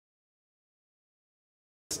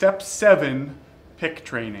step 7, pick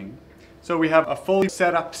training. So we have a fully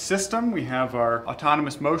set up system. We have our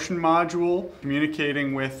autonomous motion module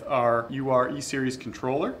communicating with our UR E-Series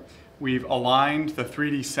controller. We've aligned the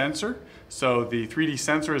 3D sensor. So the 3D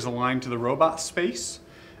sensor is aligned to the robot space.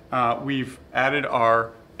 We've added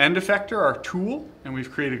our end effector, our tool, and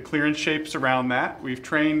we've created clearance shapes around that. We've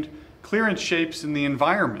trained clearance shapes in the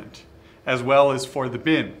environment as well as for the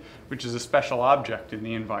bin, which is a special object in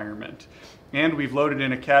the environment. And we've loaded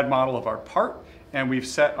in a CAD model of our part, and we've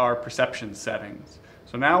set our perception settings.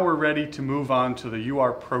 So now we're ready to move on to the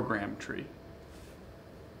UR program tree.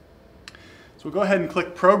 So we'll go ahead and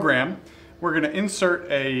click Program. We're going to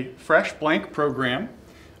insert a fresh blank program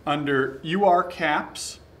under UR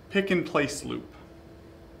Caps Pick and Place Loop.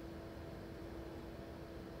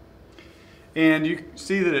 And you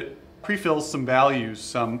see that it pre-fills some values,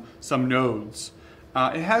 some nodes.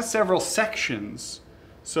 It has several sections.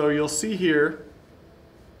 So you'll see here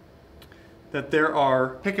that there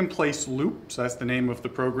are pick and place loops, that's the name of the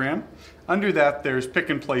program. Under that there's pick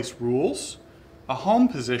and place rules, a home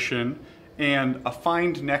position, and a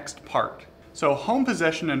find next part. So home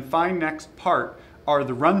position and find next part are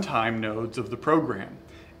the runtime nodes of the program.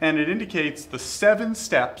 And it indicates the 7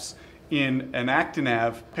 steps in an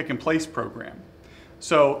ActiNav pick and place program.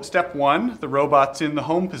 So step 1, the robot's in the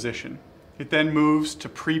home position. It then moves to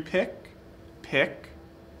pre-pick, pick,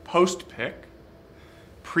 post-pick,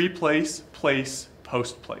 pre-place, place,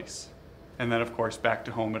 post-place. And then of course back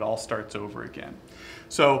to home, it all starts over again.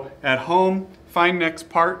 So at home, find next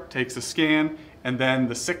part, takes a scan, and then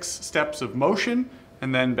the 6 steps of motion,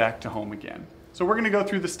 and then back to home again. So we're going to go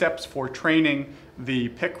through the steps for training the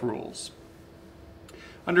pick rules.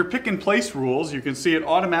 Under pick and place rules, you can see it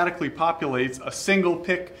automatically populates a single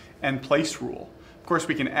pick and place rule. Of course,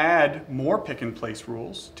 we can add more pick and place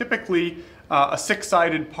rules. Typically, a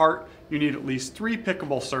 6-sided part, you need at least 3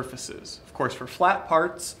 pickable surfaces. Of course, for flat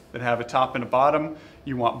parts that have a top and a bottom,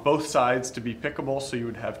 you want both sides to be pickable, so you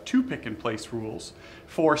would have 2 pick and place rules.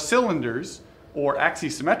 For cylinders or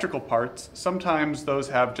axisymmetrical parts, sometimes those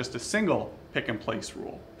have just a single pick and place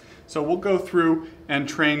rule. So we'll go through and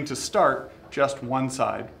train to start just one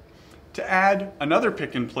side. To add another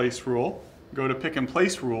pick and place rule, go to pick and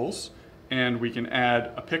place rules, and we can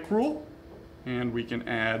add a pick rule, and we can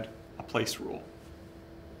add a place rule.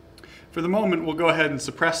 For the moment, we'll go ahead and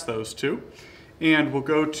suppress those 2, and we'll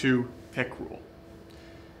go to pick rule.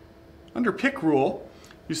 Under pick rule,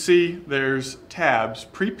 you see there's tabs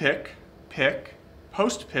pre-pick, pick,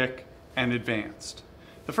 post-pick, and advanced.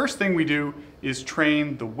 The first thing we do is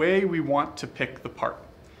train the way we want to pick the part.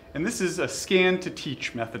 And this is a scan to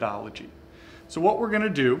teach methodology. So what we're going to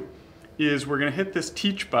do is we're going to hit this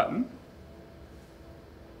teach button,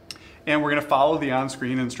 and we're going to follow the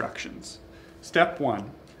on-screen instructions. Step 1,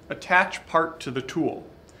 attach part to the tool.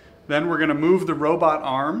 Then we're going to move the robot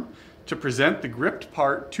arm to present the gripped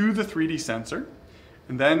part to the 3D sensor,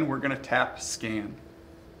 and then we're going to tap scan.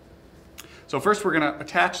 So first we're going to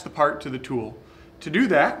attach the part to the tool. To do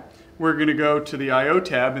that, we're going to go to the I/O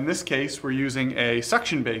tab. In this case, we're using a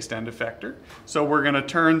suction-based end effector. So we're going to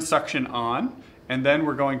turn suction on, and then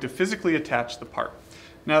we're going to physically attach the part.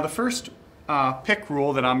 Now the first pick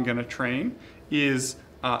rule that I'm going to train is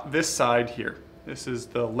this side here. This is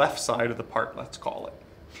the left side of the part, let's call it.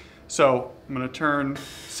 So I'm going to turn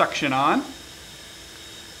suction on,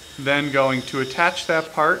 then going to attach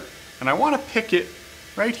that part, and I want to pick it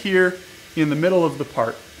right here in the middle of the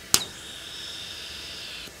part.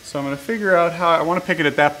 So I'm going to figure out how I want to pick it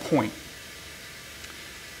at that point.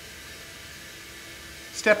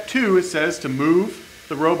 Step 2, it says to move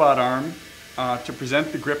the robot arm to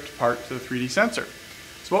present the gripped part to the 3D sensor.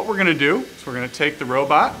 So what we're going to do is we're going to take the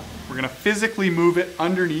robot, we're going to physically move it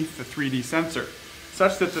underneath the 3D sensor,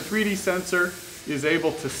 such that the 3D sensor is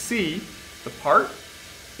able to see the part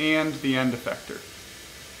and the end effector.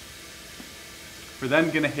 We're then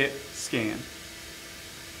going to hit scan.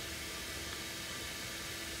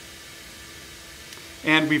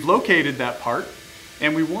 And we've located that part,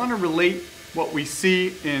 and we want to relate what we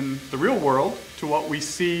see in the real world to what we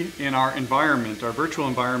see in our environment, our virtual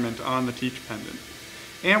environment on the Teach pendant.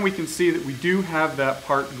 And we can see that we do have that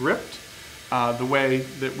part gripped the way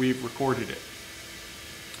that we've recorded it.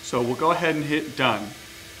 So we'll go ahead and hit done.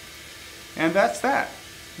 And that's that.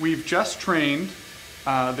 We've just trained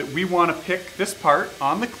that we want to pick this part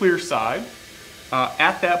on the clear side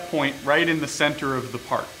at that point right in the center of the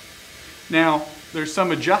part. Now, there's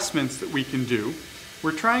some adjustments that we can do.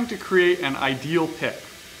 We're trying to create an ideal pick.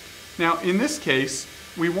 Now, in this case,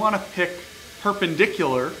 we want to pick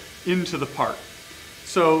perpendicular into the part.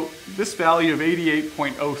 So this value of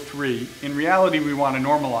 88.03, in reality we want to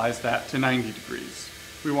normalize that to 90 degrees.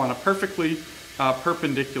 We want a perfectly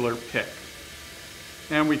perpendicular pick.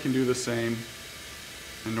 And we can do the same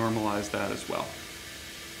and normalize that as well.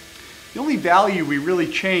 The only value we really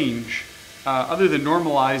change, other than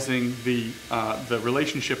normalizing the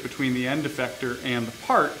relationship between the end effector and the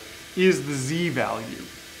part, is the z value.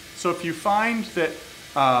 So if you find that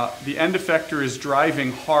the end effector is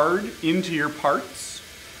driving hard into your parts,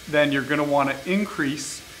 then you're going to want to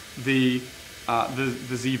increase the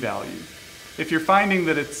z value. If you're finding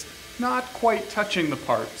that it's not quite touching the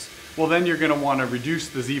parts, well then you're going to want to reduce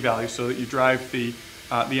the z value so that you drive the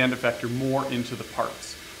end effector more into the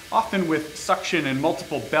parts. Often with suction and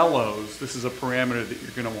multiple bellows, this is a parameter that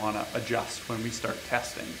you're going to want to adjust when we start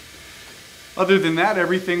testing. Other than that,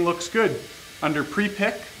 everything looks good. Under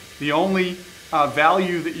pre-pick, the only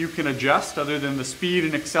value that you can adjust other than the speed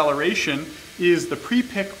and acceleration is the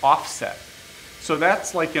pre-pick offset. So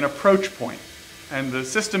that's like an approach point. And the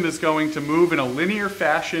system is going to move in a linear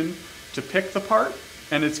fashion to pick the part,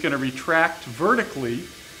 and it's going to retract vertically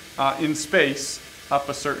in space up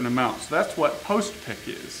a certain amount. So that's what post-pick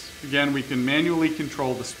is. Again, we can manually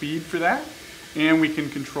control the speed for that, and we can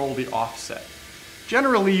control the offset.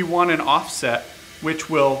 Generally, you want an offset which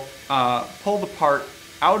will pull the part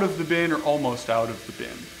out of the bin or almost out of the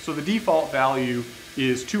bin. So the default value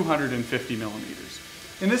is 250 millimeters.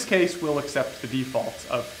 In this case, we'll accept the defaults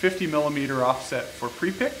of 50 millimeter offset for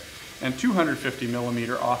pre-pick and 250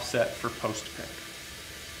 millimeter offset for post-pick.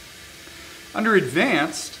 Under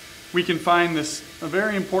advanced, we can find this a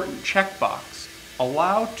very important checkbox: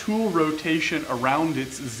 allow tool rotation around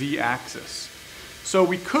its z-axis. So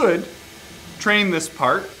we could train this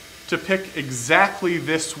part to pick exactly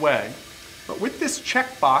this way, but with this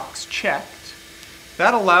checkbox checked,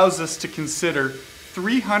 that allows us to consider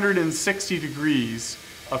 360 degrees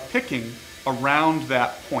of picking around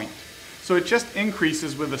that point. So it just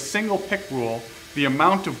increases with a single pick rule the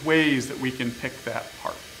amount of ways that we can pick that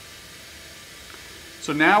part.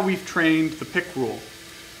 So now we've trained the pick rule.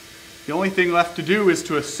 The only thing left to do is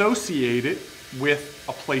to associate it with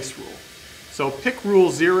a place rule. So pick rule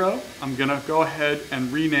 0, I'm going to go ahead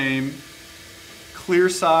and rename clear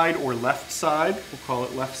side or left side. We'll call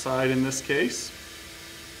it left side in this case.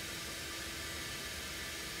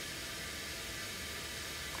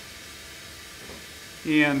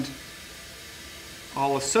 And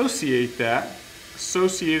I'll associate that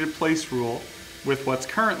associated place rule with what's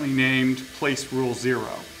currently named place rule 0.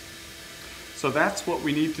 So that's what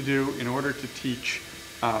we need to do in order to teach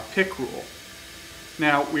pick rule.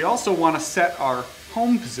 Now we also want to set our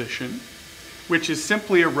home position, which is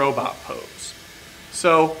simply a robot pose.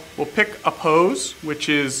 So we'll pick a pose which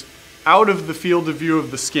is out of the field of view of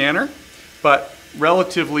the scanner, but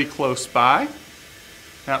relatively close by.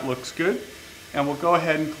 That looks good. And we'll go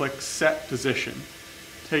ahead and click Set Position.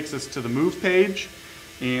 Takes us to the Move page,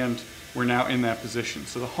 and we're now in that position.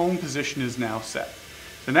 So the home position is now set.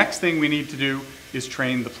 The next thing we need to do is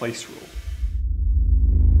train the place rule.